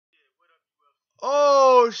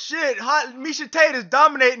Oh shit! Miesha Tate is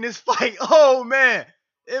dominating this fight. Oh man,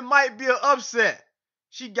 it might be an upset.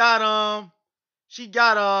 She got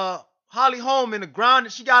Holly Holm in the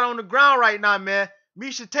ground. She got on the ground right now, man.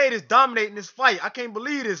 Miesha Tate is dominating this fight. I can't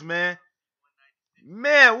believe this, man.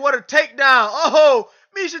 Man, what a takedown! Oh,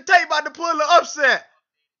 Miesha Tate about to pull the upset.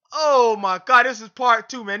 Oh my God, this is part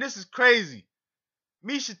two, man. This is crazy.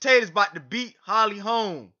 Miesha Tate is about to beat Holly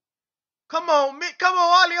Holm. Come on, come on,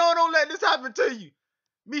 Holly Holm, don't let this happen to you.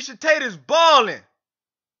 Miesha Tate is balling.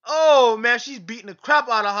 Oh man, she's beating the crap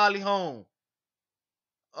out of Holly Holm.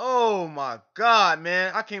 Oh my God,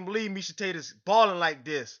 man. I can't believe Miesha Tate is balling like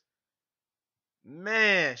this.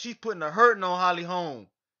 Man, she's putting a hurting on Holly Holm.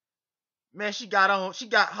 Man, she got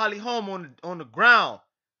Holly Holm on the ground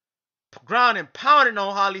and pounding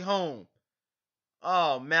on Holly Holm.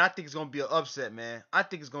 Oh man, I think it's gonna be an upset, man. I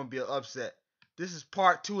think it's gonna be an upset. This is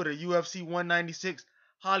part two of the UFC 196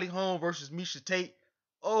 Holly Holm versus Miesha Tate.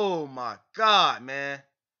 Oh my God, man.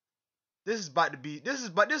 This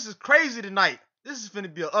is crazy tonight. This is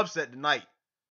finna be an upset tonight.